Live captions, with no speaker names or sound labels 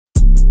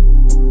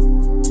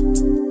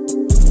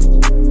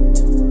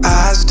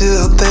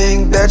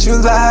that you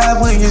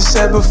lied when you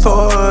said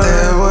before.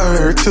 There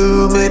were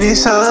too many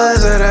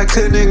signs that I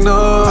couldn't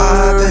ignore.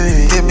 I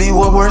think, give me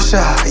one more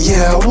shot,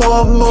 yeah,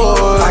 one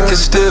more. I can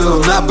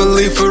still not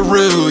believe for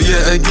real,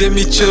 yeah, it give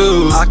me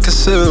chills. I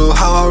conceal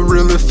how I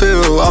really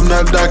feel, I'm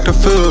not Dr.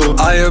 Phil.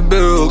 I have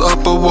built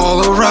up a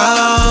wall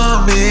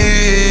around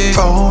me.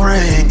 Phone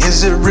ring,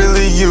 is it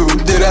really you?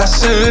 Did I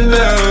send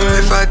her?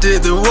 If I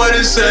did, then what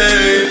it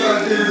say? If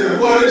I did, then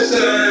what it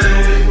say?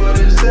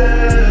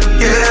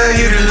 Yeah,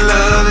 you didn't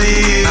love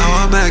me.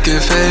 Now I'm acting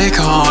fake,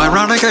 huh?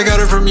 Ironic I got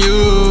it from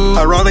you.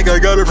 Ironic I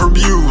got it from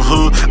you,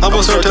 huh? I'm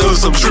gonna start telling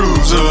some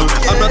truths,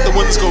 I'm not the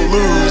one that's gonna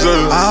lose,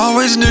 I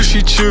always knew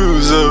she'd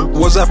choose,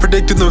 was I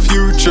predicting the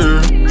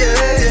future?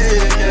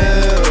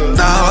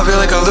 Now I feel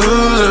like a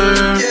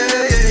loser.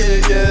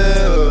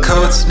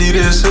 Cuts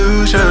needed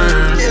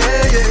suture.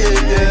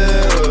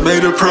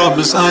 Made a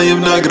promise, I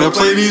am not gonna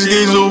play these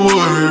games no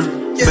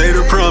more. Made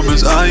a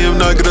promise, I am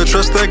not gonna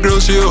trust that girl,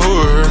 she a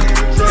whore.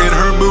 And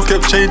her mood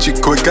kept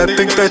changing quick, I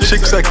think that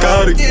chick's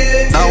psychotic.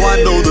 Now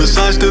I know the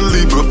signs to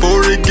leave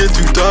before it get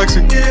too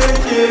toxic.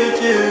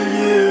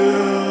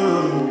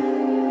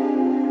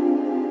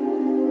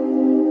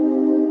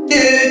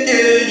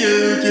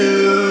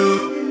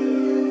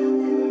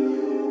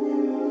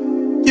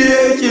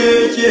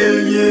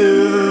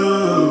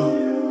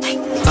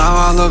 Now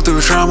I love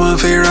through trauma and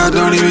fear, I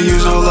don't even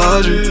use no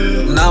logic.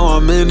 Now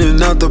I'm in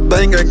and out the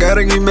bank, I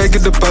gotta keep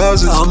making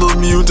deposits. I'm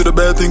immune to the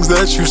bad things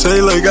that you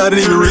say, like I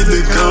didn't even read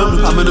the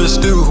comments. I'm in a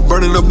stew,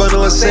 burning a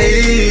bundle of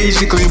sage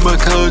to clean my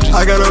conscience.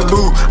 I got a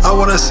boo, I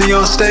wanna see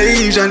on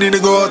stage, I need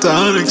to go out to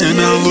Onyx. And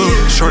now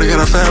look, shorty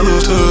got a fat little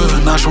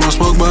tub, now she wanna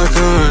smoke my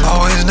cut.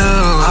 Always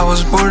knew, I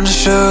was born to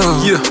show.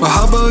 Yeah, but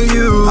how about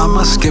you?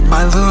 I'ma skip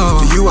my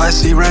look, you I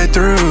see right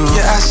through.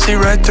 Yeah, I see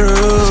right through.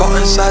 Fall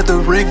inside the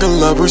ring of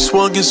love, we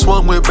swung and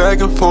swung, went back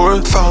and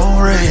forth.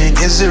 Phone ring,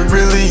 is it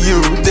really you?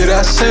 Did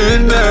I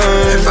send her?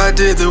 If I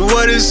did, then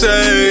what it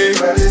say?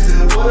 If I did,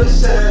 then what it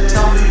say?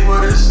 Tell me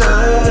what it say.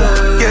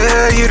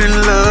 Yeah, you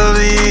didn't love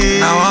me.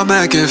 Now I'm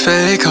acting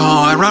fake,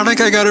 huh?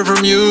 Ironic I got it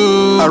from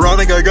you.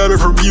 Ironic I got it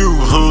from you,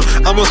 huh?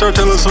 I'm gonna start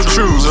telling some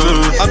truths,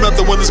 I'm not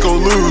the one that's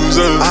gonna lose,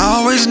 I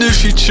always knew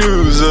she'd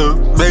choose,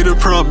 Made a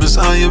promise,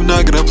 I am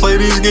not gonna play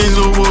these games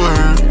no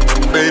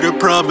more. Made a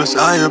promise,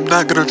 I am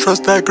not gonna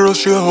trust that girl,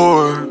 she a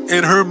whore.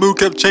 And her mood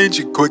kept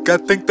changing quick, I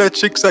think that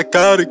chick's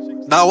psychotic.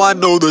 Now I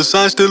know the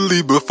signs to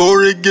leave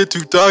before it get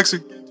too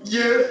toxic.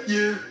 Yeah.